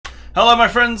Hello my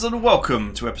friends and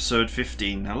welcome to episode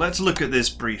 15. Now let's look at this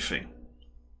briefing.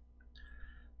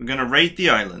 We're going to raid the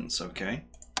islands, okay?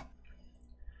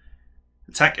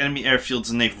 Attack enemy airfields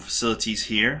and naval facilities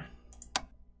here.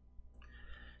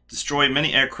 Destroy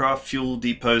many aircraft, fuel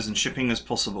depots and shipping as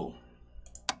possible.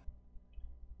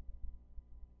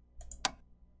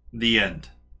 The end.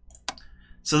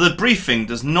 So the briefing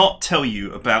does not tell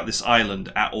you about this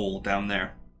island at all down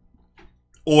there.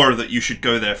 Or that you should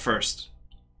go there first.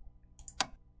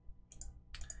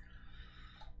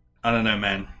 I don't know,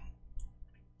 man.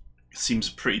 It seems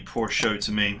a pretty poor show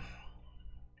to me.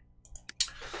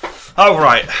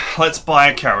 Alright, let's buy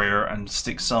a carrier and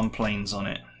stick some planes on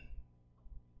it.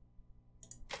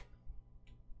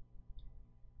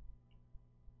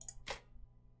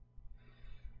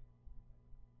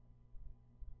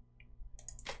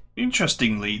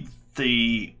 Interestingly,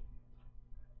 the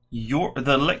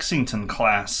Lexington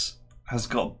class has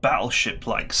got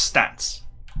battleship-like stats,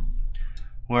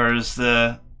 whereas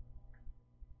the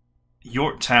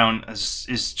Yorktown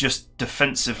is just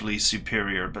defensively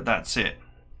superior, but that's it.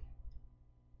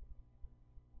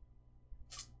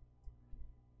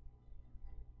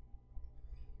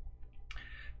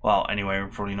 Well, anyway, we're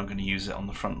probably not going to use it on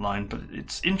the front line, but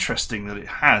it's interesting that it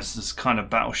has this kind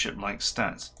of battleship-like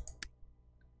stats.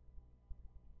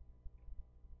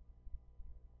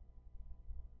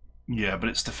 Yeah, but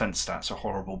its defense stats are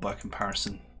horrible by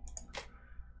comparison.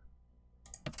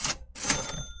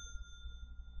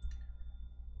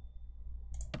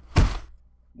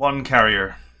 One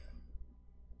carrier.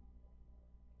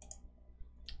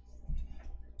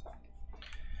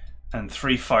 And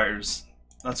 3 fighters.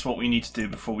 That's what we need to do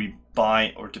before we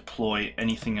buy or deploy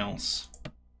anything else.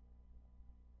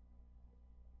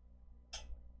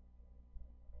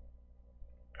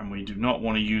 And we do not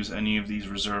want to use any of these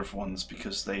reserve ones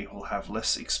because they will have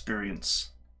less experience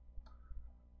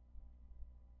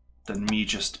than me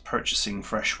just purchasing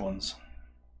fresh ones.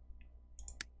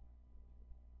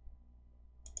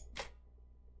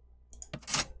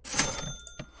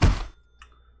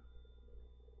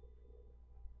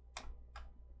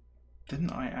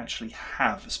 Didn't I actually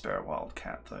have a spare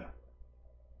Wildcat though?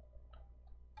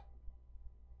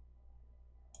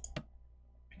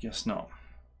 I guess not.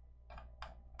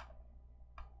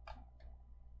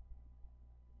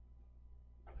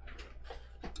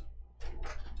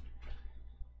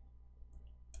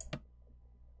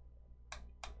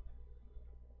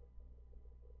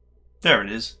 There it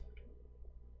is.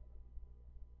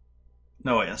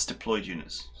 No, wait, that's deployed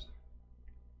units.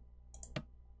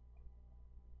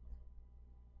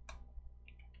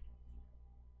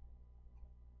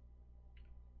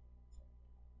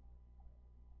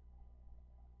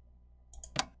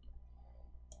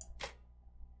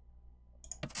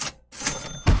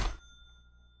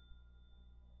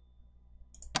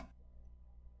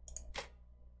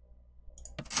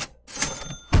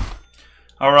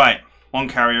 Alright, 1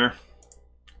 carrier,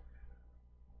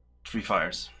 3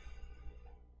 fires.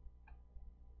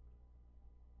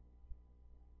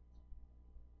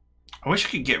 I wish I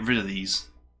could get rid of these.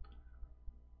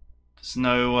 There's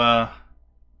no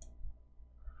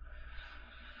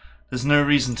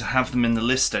reason to have them in the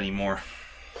list anymore.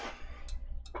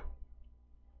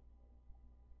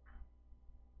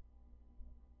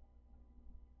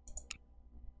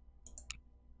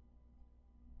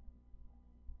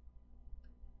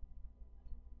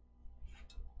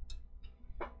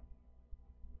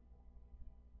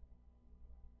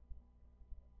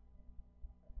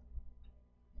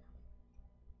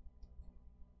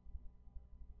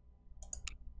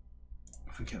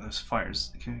 If we get those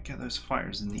fighters, can we get those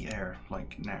fighters in the air,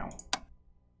 like now?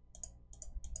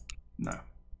 No.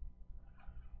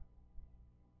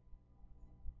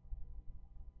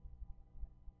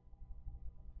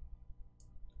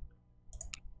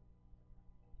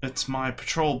 It's my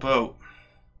patrol boat.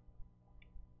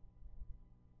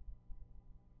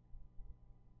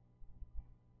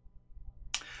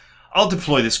 I'll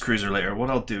deploy this cruiser later. What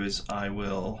I'll do is I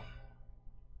will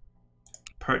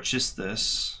purchase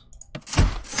this.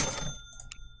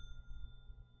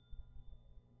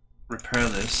 Repair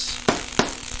this,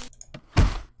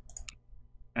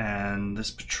 and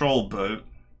this patrol boat,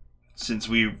 since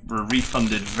we were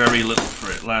refunded very little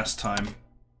for it last time,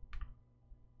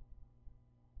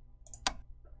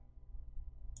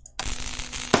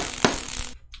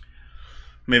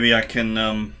 maybe I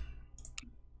can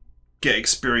get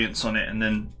experience on it and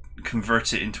then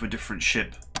convert it into a different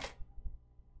ship.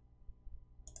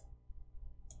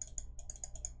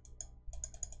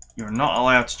 You're not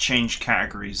allowed to change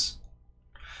categories.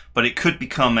 But it could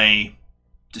become a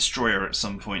destroyer at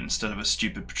some point instead of a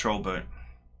stupid patrol boat.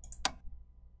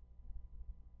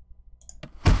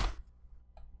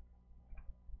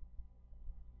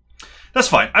 That's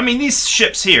fine. I mean, these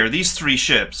ships here, these 3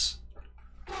 ships,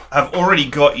 have already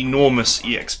got enormous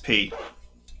EXP.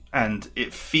 And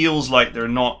it feels like they're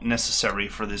not necessary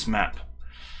for this map.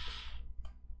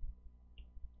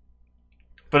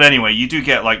 But anyway, you do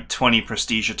get like 20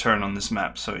 prestige a turn on this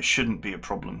map, so it shouldn't be a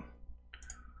problem.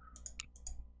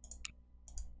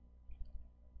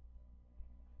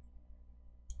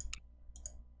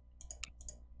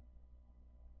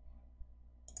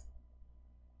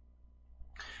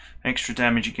 Extra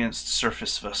damage against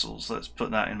surface vessels. Let's put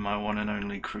that in my one and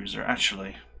only cruiser.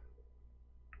 Actually,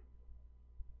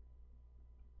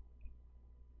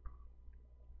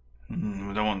 we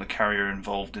don't want the carrier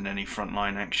involved in any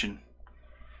frontline action.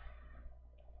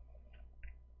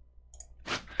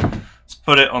 Let's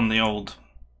put it on the old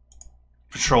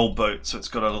patrol boat so it's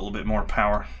got a little bit more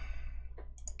power.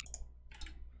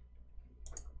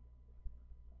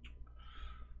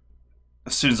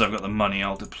 As soon as I've got the money,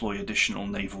 I'll deploy additional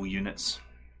naval units.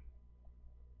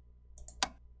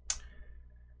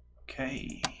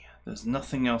 Okay, there's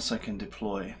nothing else I can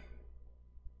deploy.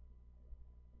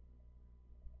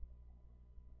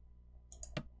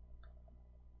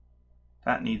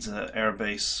 That needs an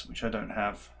airbase, which I don't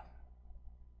have.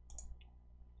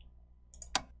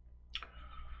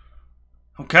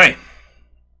 Okay,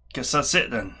 guess that's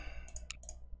it then.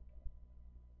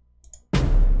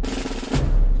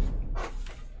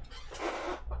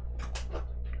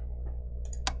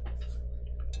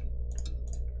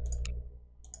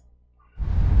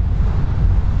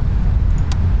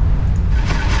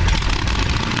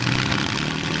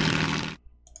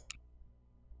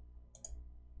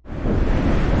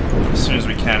 As soon as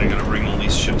we can, I'm going to bring all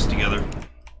these ships together.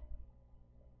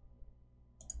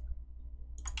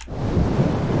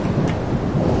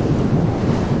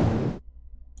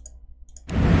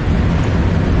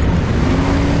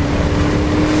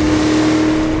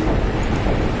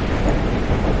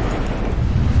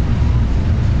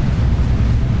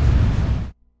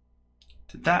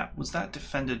 Was that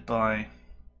defended by... I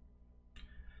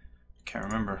can't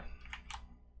remember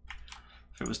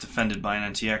if it was defended by an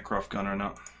anti-aircraft gun or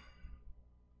not.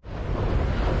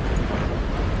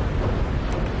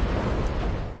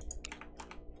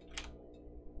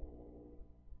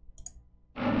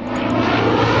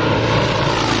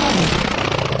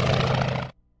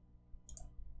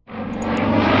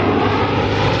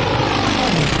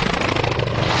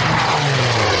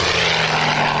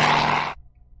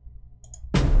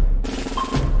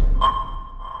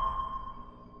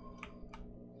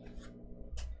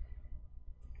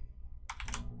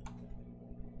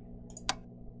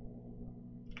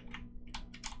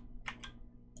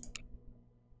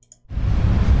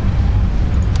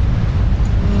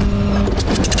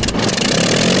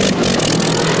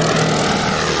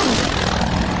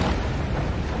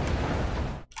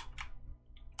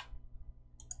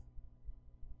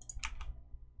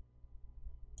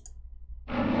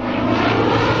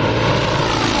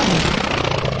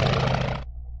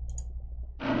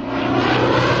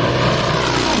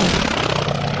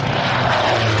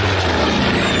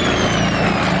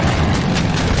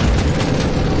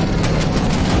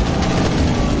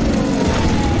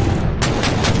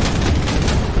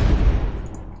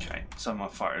 Some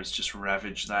of my fighters just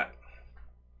ravage that.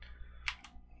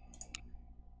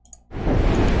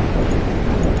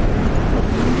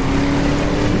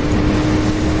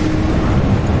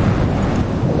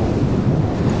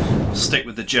 I'll stick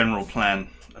with the general plan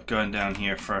of going down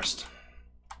here first.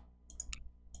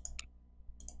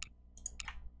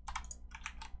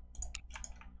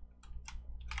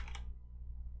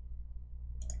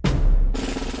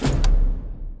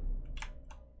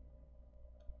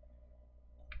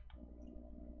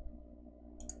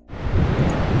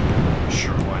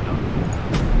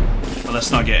 Let's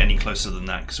not get any closer than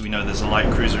that, because we know there's a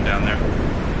light cruiser down there.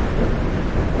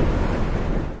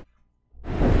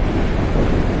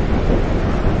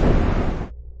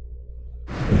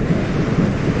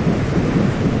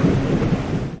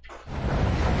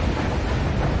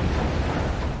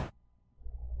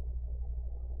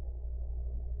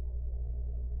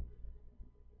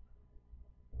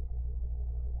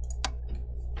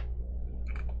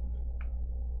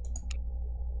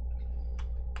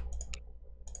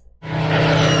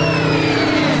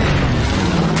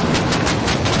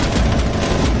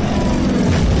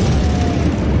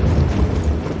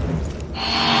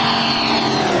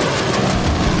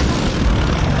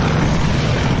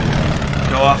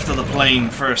 After the plane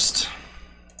first.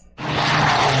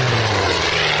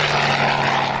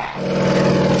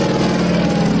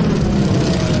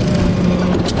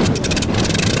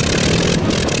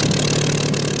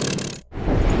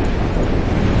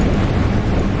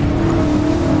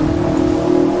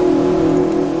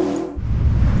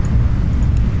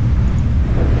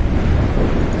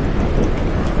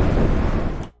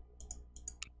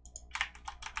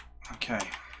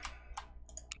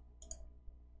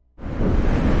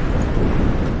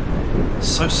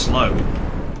 so slow.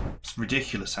 It's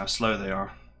ridiculous how slow they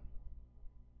are.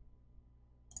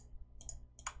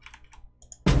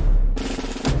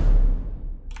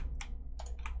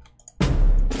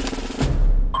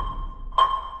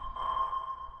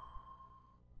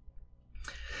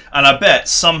 And I bet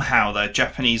somehow the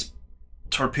Japanese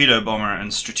torpedo bomber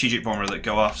and strategic bomber that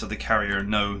go after the carrier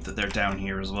know that they're down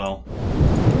here as well.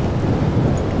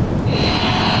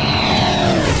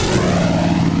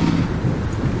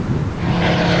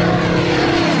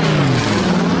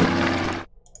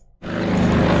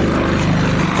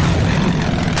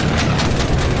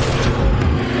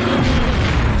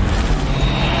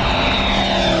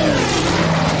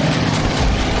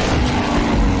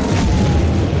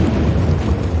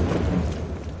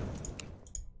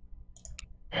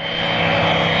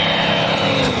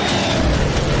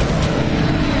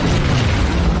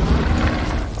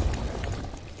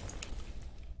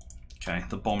 Okay,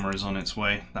 the bomber is on its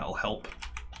way. That'll help.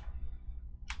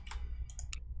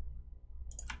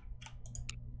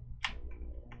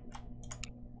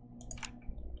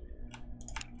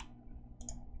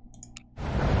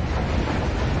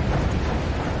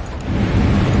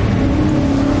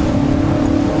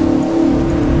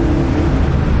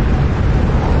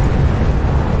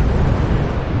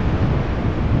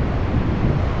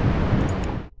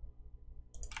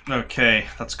 Okay,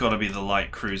 that's got to be the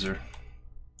light cruiser.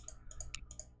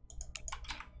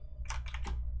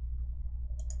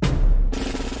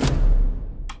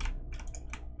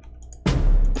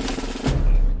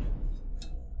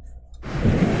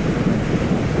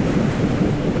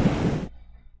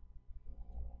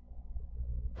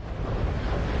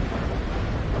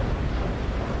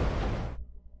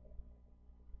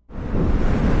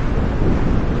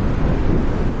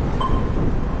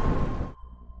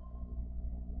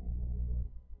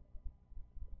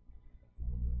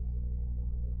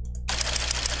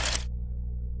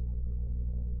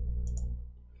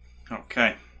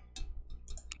 Okay.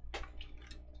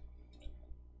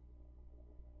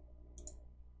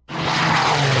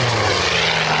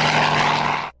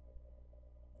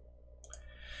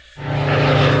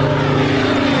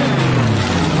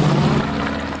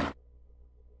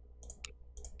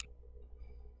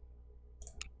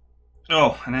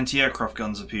 Oh, an anti-aircraft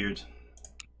gun's appeared.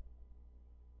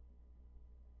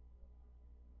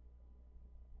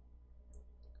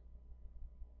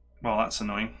 Well, that's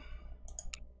annoying.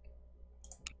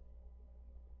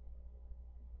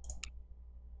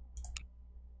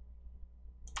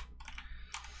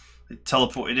 It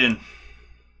teleported in.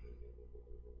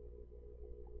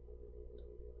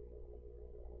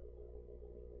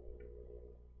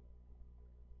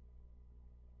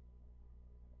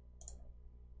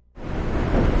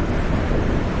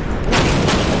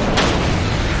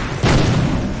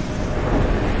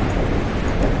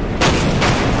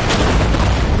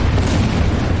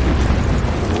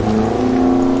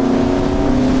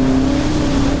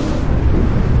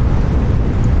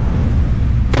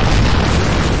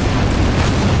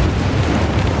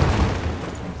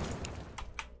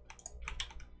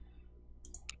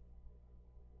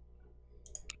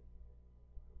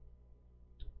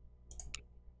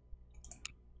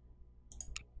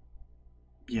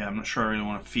 Yeah, I'm not sure I really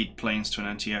want to feed planes to an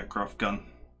anti-aircraft gun.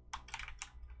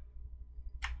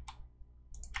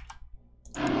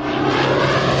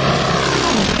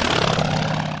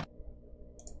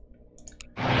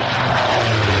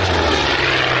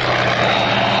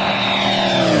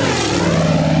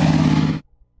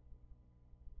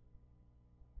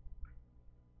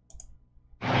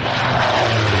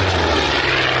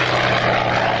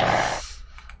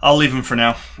 I'll leave them for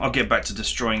now. I'll get back to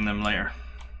destroying them later.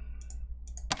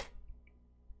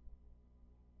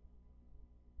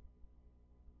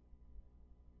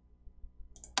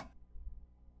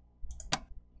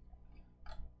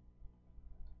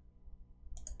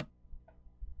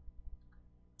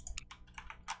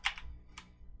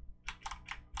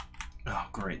 Oh,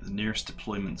 great. The nearest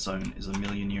deployment zone is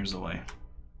 1,000,000 years away.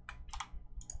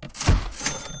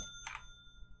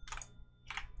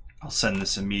 I'll send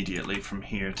this immediately from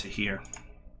here to here.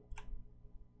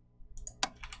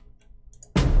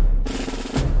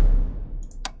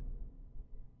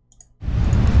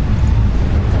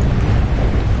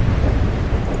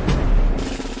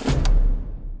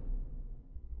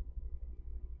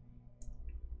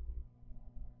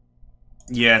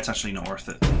 Yeah, it's actually not worth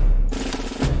it.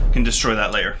 Can destroy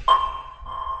that later.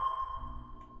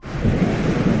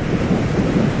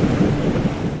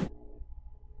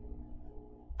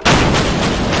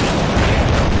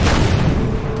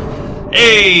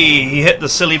 Hey, he hit the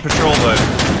silly patrol boat.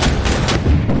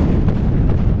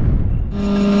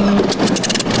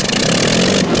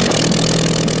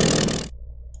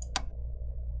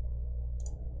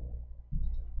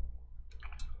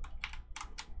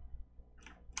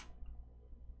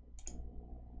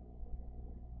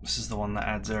 one that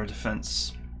adds air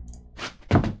defense.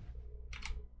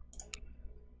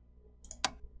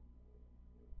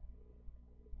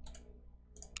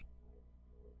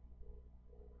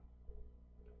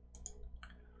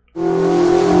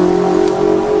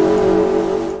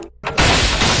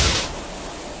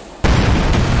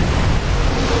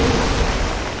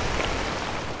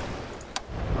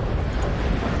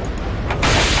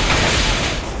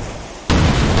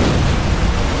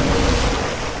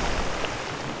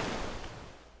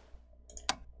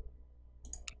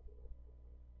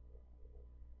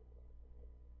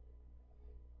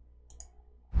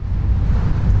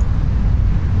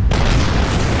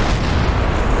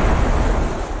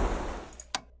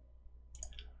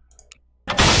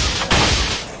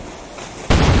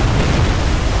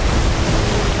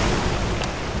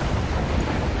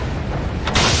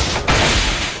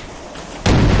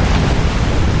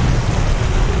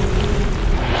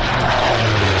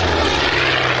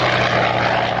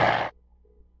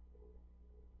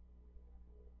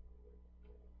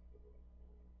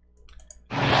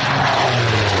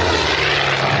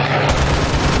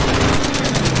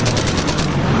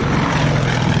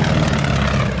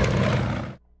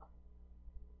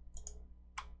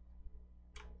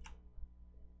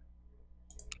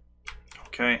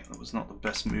 Okay, that was not the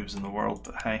best moves in the world,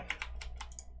 but hey.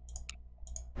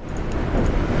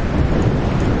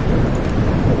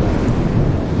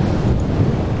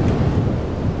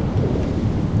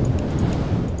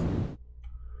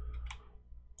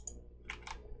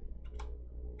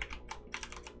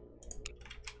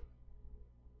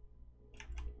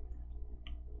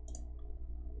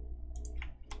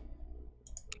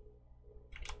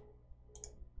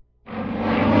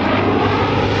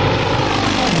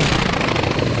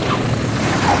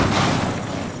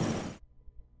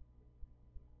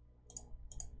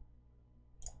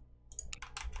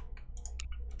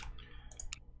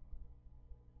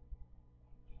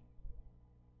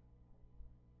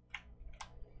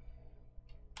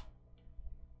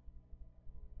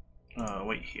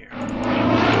 Wait here.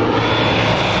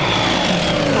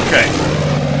 Okay.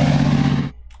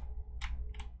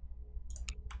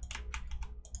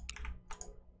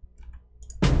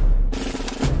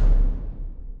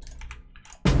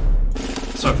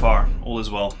 So far, all is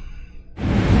well.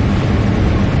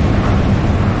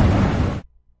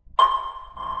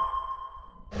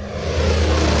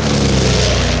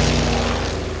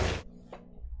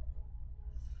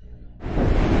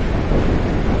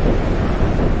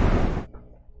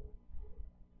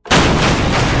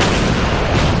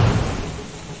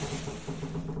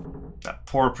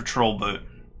 Poor patrol boat.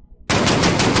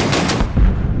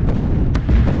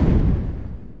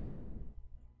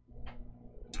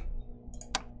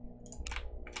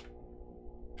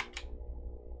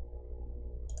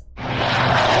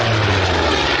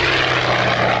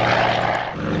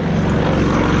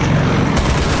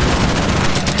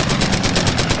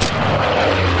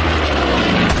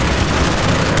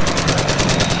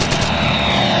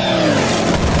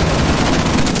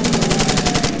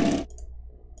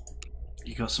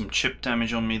 Got some chip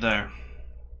damage on me there.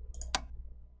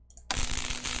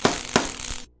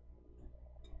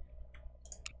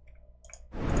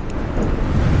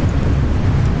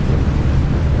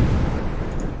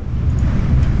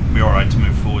 We're alright to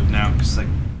move forward now because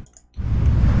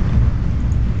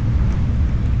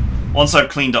once I've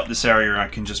cleaned up this area, I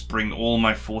can just bring all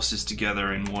my forces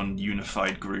together in one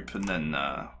unified group, and then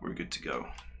we're good to go.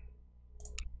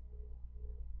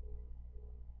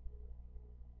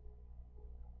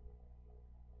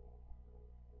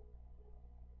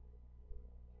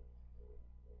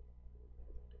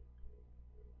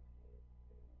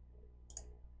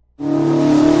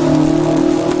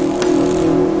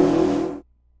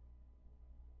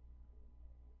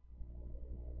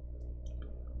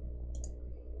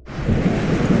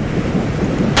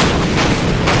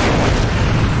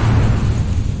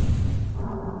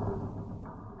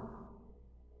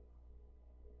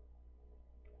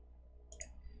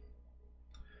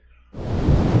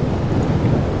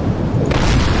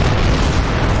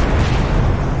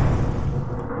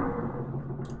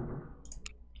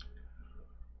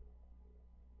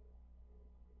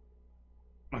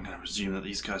 I'm going to presume that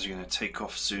these guys are going to take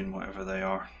off soon, whatever they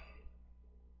are.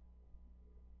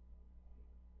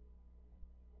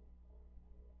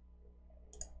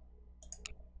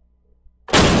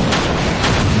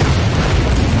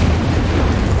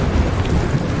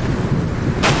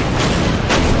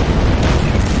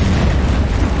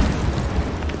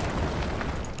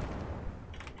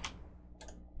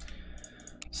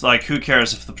 It's like, who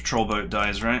cares if the patrol boat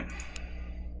dies, right?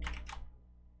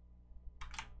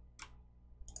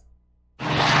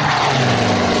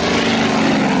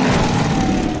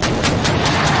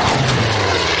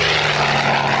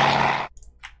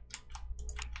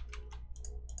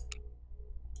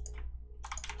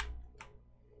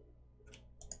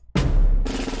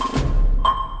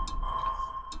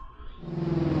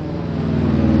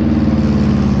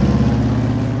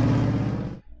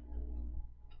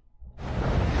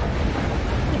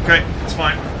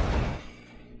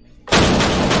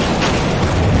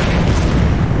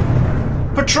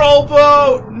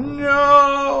 sailboat!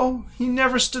 No! He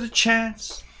never stood a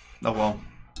chance. Oh well.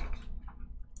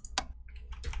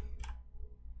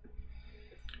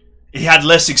 He had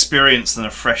less experience than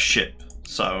a fresh ship,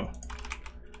 so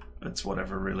it's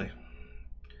whatever, really.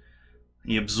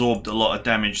 He absorbed a lot of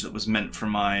damage that was meant for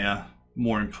my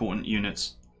more important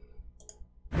units.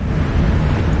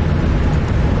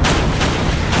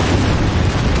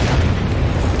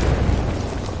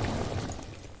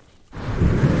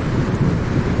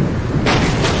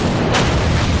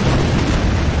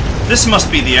 This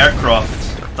must be the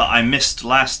aircraft that I missed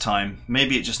last time.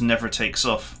 Maybe it just never takes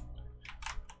off.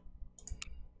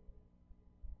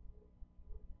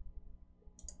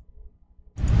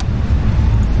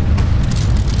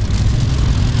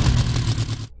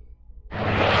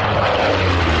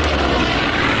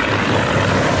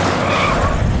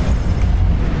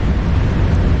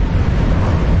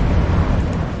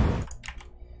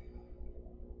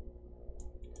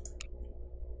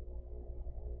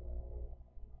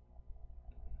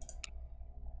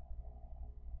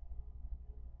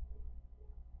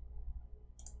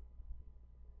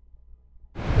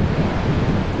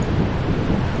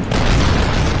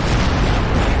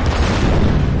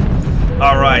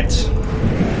 Alright,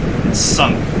 it's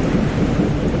sunk.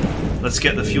 Let's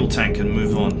get the fuel tank and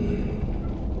move on.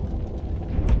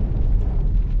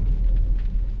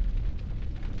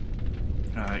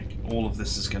 Alright, all of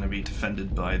this is going to be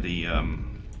defended by the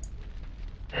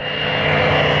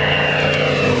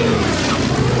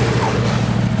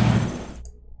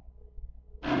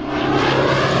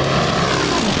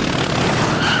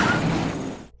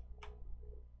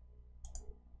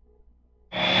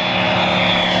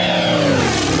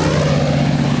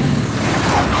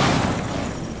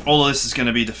all of this is going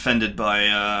to be defended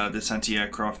by this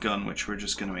anti-aircraft gun, which we're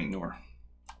just going to ignore.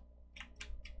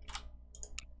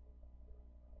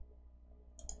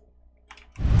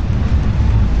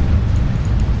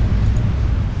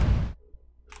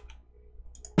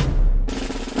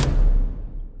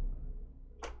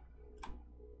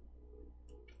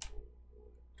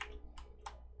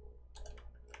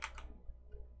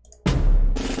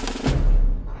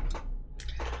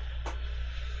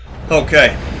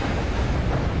 Okay.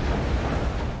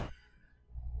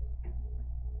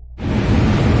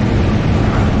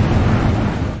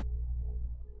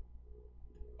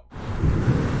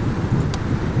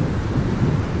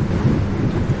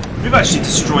 We've actually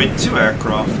destroyed 2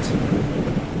 aircraft.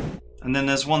 And then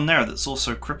there's one there that's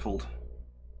also crippled.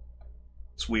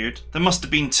 It's weird. There must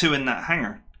have been 2 in that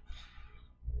hangar.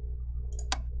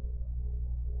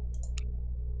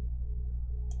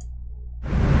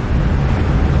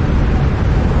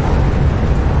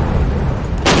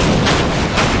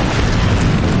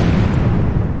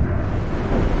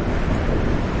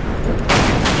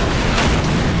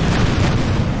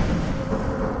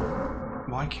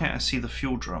 Why can't I see the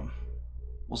fuel drum?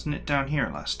 Wasn't it down here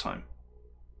last time?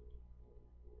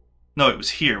 No, it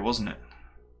was here, wasn't it?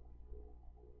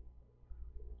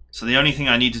 So the only thing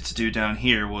I needed to do down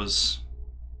here was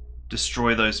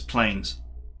destroy those planes.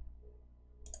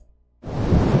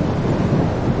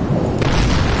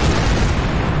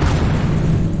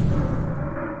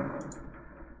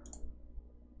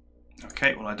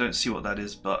 Okay, well I don't see what that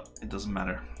is, but it doesn't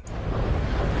matter.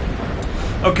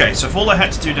 Okay, so if all I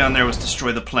had to do down there was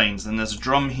destroy the planes, then there's a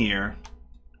drum here,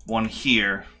 one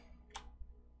here,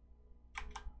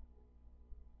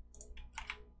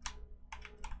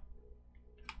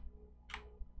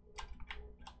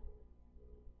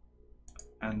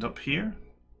 and up here.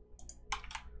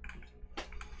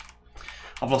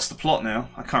 I've lost the plot now.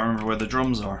 I can't remember where the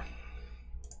drums are.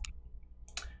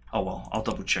 Oh well, I'll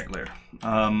double check later.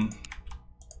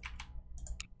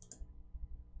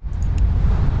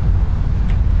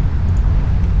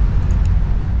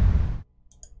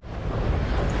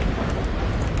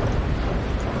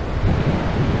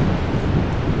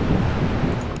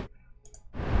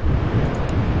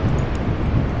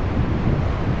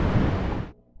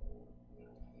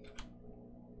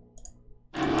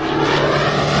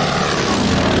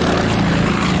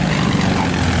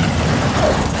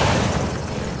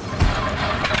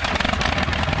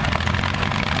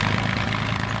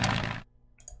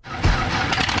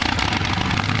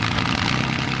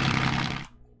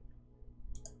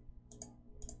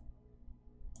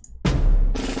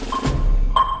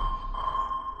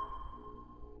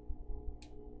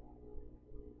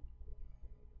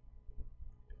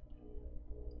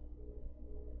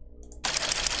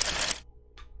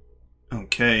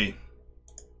 Okay.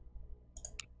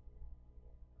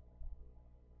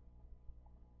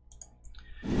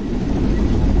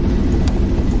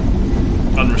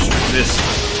 Unrestrict this.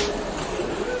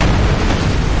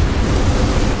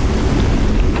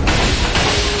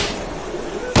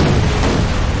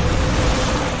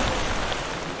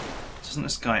 Doesn't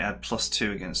this guy add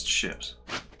 +2 against ships?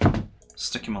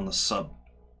 Stick him on the sub.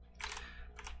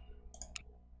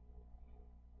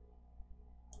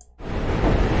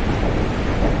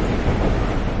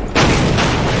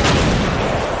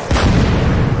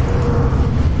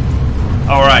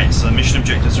 Alright, so the mission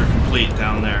objectives are complete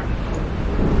down there.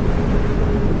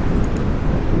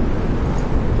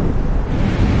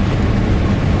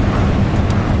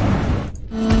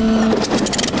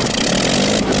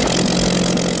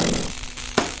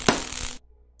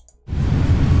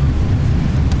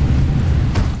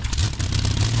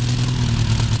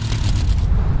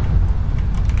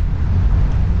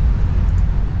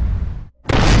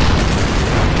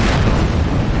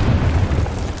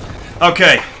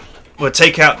 Okay, we'll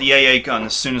take out the AA gun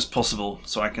as soon as possible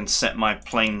so I can set my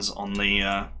planes on the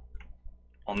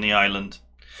island.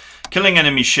 Killing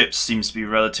enemy ships seems to be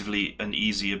relatively an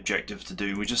easy objective to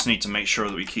do. We just need to make sure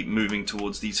that we keep moving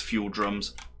towards these fuel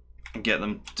drums and get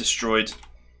them destroyed.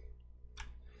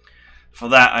 For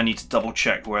that I need to double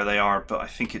check where they are, but I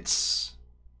think it's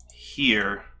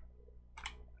here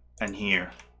and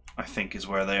here, I think is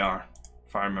where they are,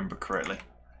 if I remember correctly.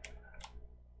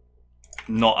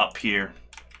 Not up here,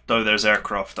 though there's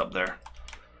aircraft up there.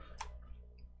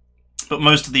 But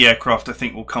most of the aircraft I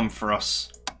think will come for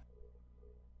us.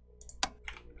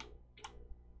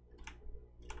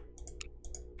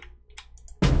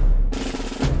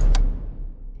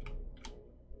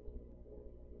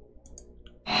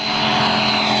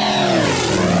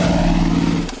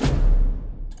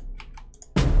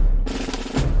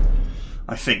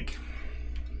 I think.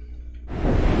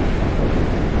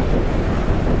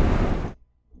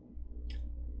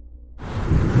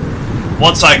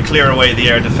 Once I clear away the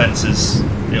air defenses,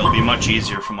 it'll be much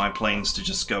easier for my planes to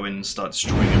just go in and start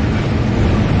destroying everything.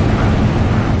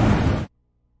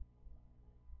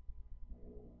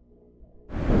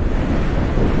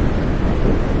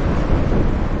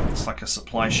 It's like a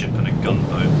supply ship and a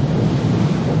gunboat.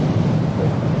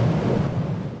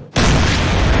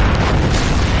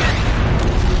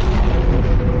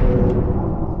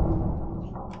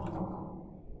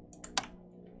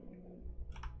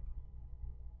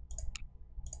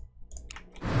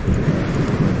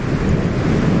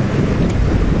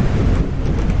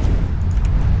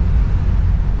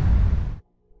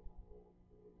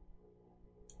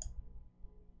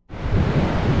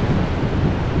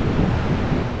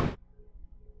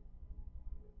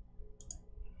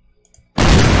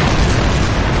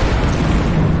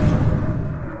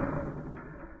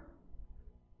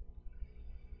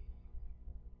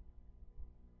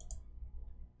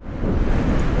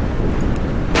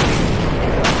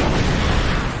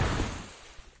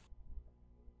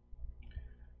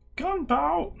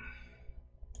 Gunboat!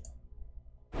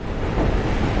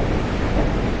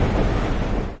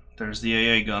 There's the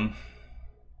AA gun.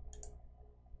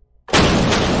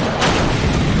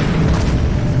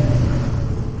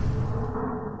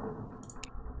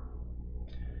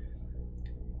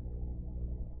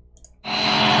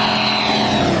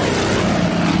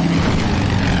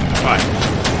 Right.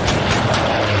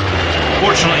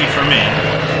 Fortunately for me,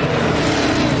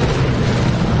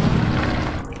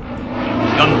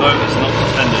 gunboat is not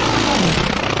defended.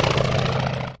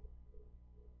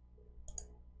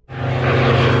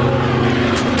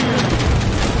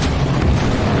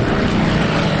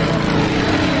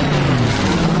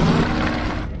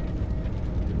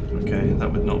 Okay, that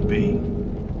would not be...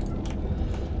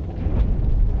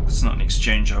 That's not an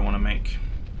exchange I want to make.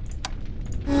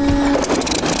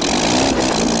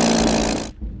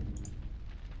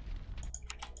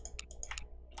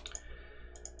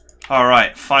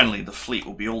 Alright, finally the fleet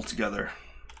will be all together.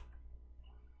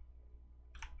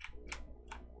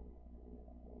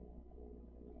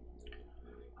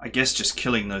 I guess just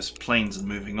killing those planes and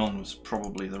moving on was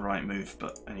probably the right move,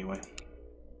 but anyway.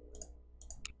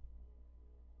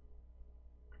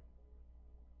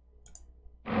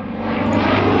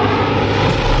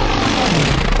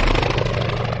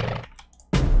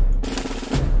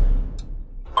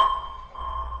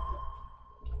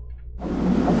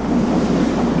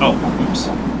 Oh, oops.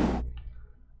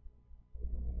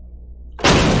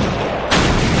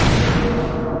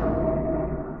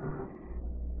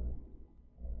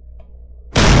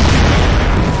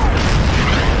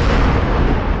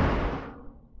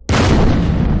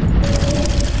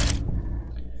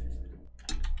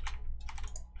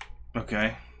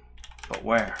 Okay, but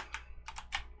where?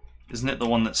 Isn't it the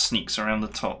one that sneaks around the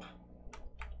top?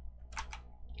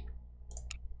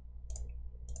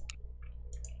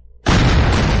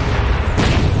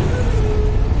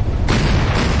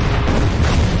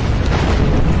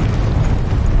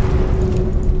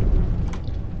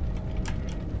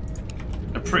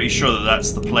 pretty sure that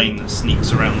that's the plane that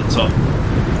sneaks around the top.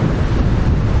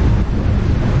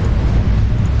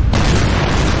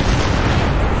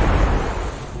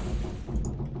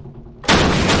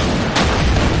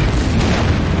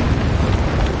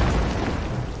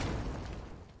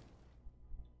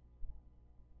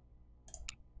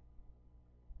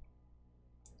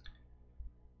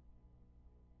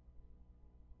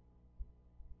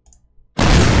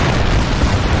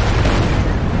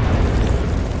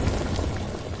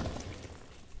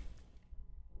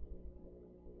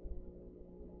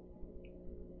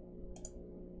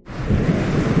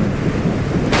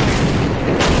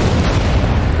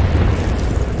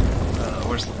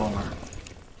 Where's the bomber?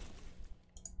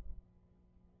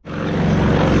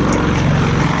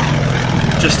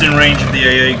 Just in range of the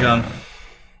AA gun.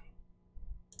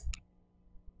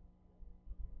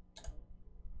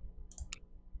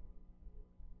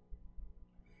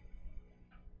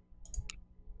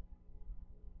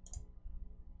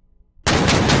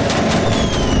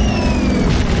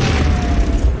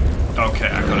 Okay,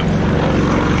 I got him.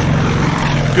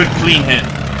 Good clean hit.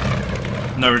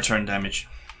 No return damage.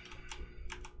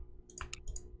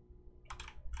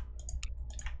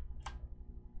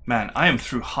 Man, I am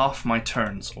through half my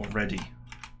turns already.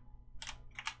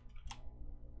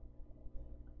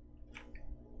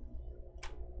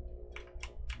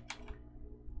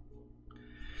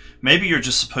 Maybe you're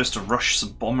just supposed to rush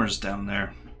some bombers down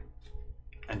there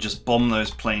and just bomb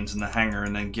those planes in the hangar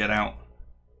and then get out.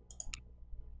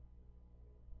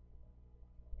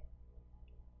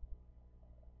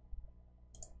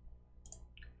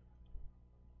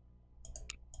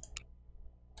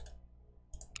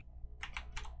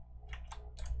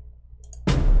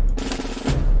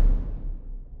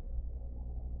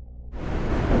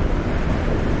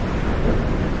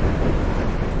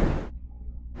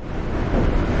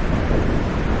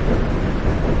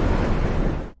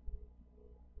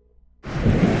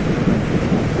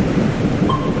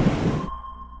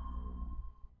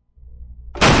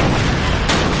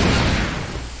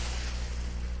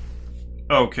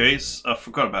 Okay, I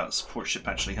forgot about the support ship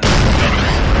actually has guns.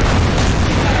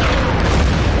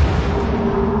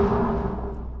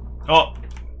 Oh!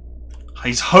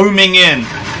 He's homing in!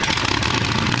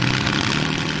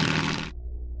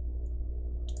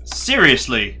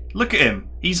 Seriously, look at him.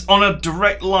 He's on a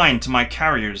direct line to my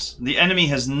carriers. The enemy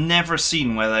has never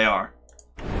seen where they are.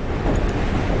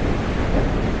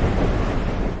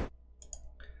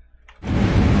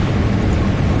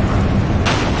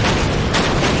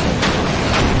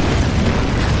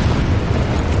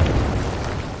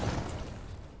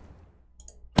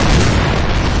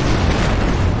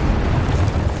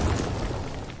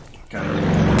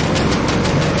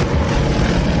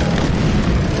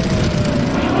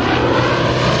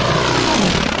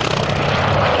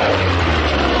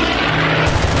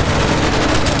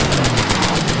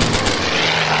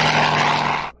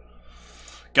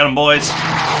 Get 'em, boys.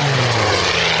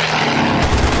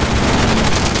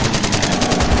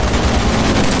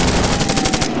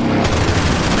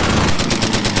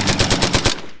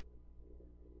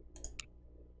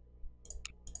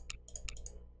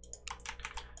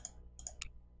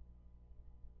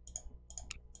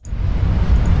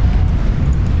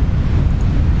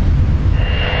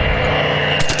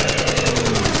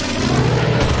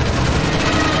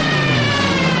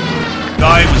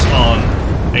 Guy was on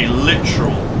a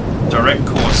literal direct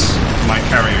course to my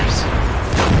carriers,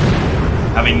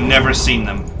 having never seen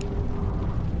them.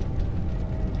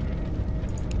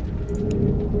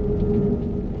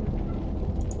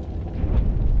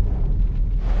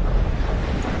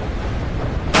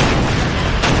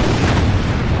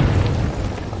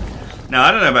 Now,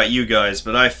 I don't know about you guys,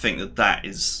 but I think that that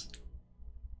is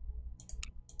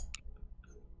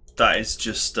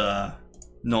just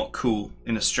not cool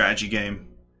in a strategy game.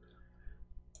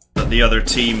 That the other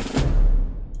team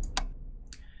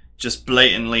just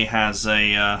blatantly has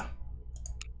a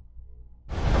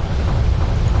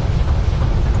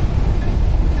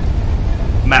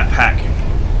map hack,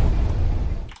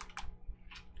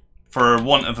 for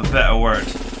want of a better word.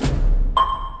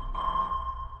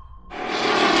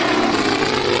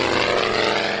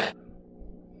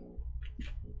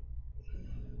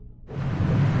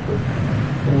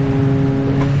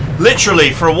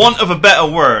 Literally, for want of a better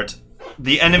word,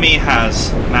 the enemy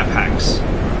has map hacks.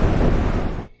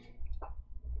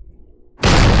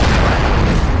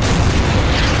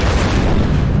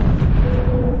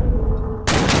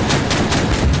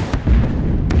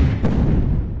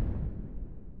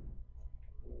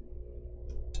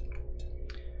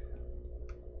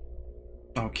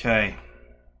 Okay.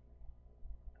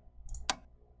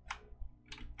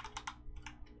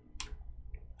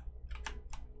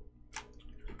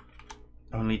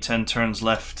 Only 10 turns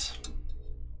left.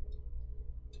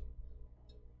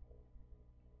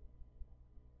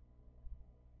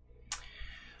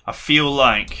 I feel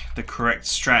like the correct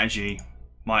strategy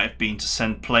might have been to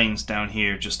send planes down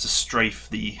here just to strafe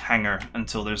the hangar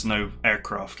until there's no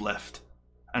aircraft left,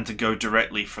 and to go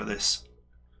directly for this,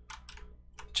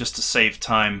 just to save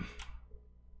time.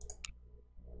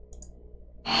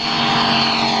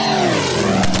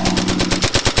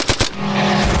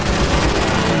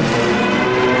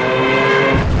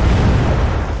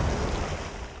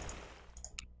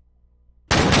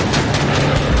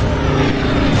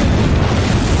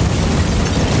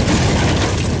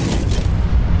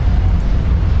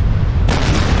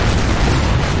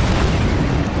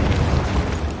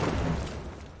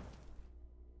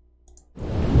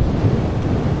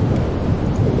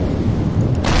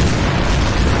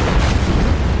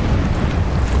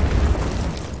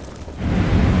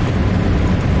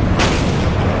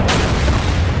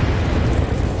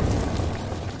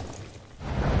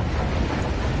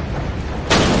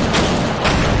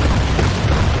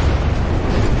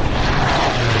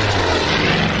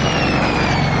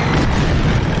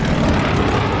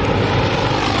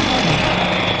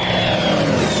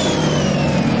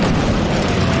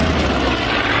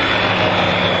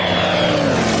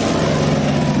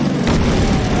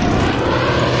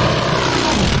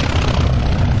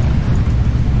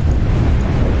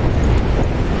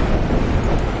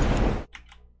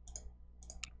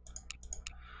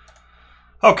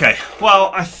 Okay,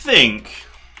 well, I think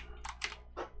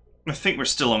we're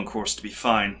still on course to be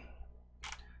fine.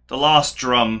 The last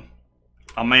drum,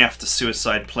 I may have to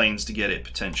suicide planes to get it,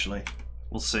 potentially.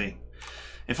 We'll see.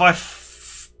 If I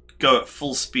go at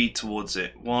full speed towards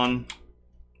it, 1,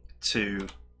 2,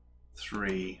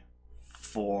 3,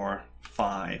 4,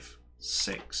 5,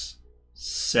 6,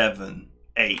 7,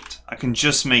 8. I can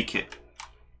just make it.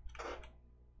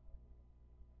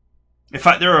 In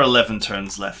fact, there are 11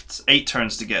 turns left. 8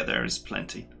 turns to get there is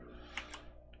plenty.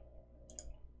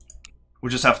 We'll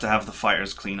just have to have the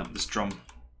fighters clean up this drum.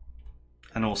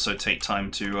 And also take time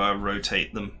to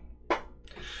rotate them.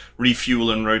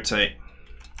 Refuel and rotate.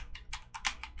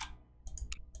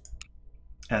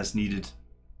 As needed.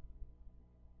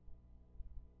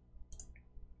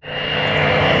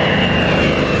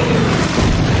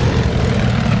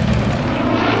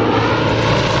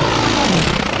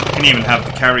 Can even have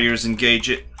the carriers engage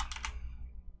it.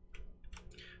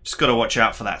 Just gotta watch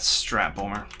out for that strat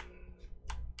bomber.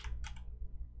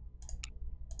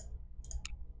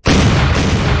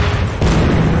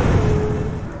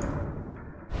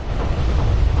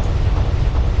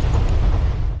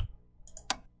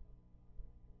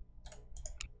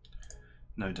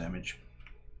 No damage.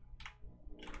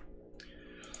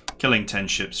 Killing 10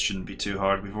 ships shouldn't be too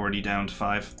hard. We've already downed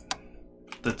 5.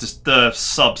 The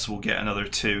subs will get another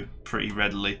 2 pretty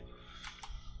readily.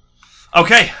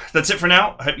 Okay, that's it for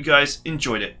now. I hope you guys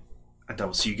enjoyed it, and I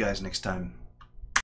will see you guys next time.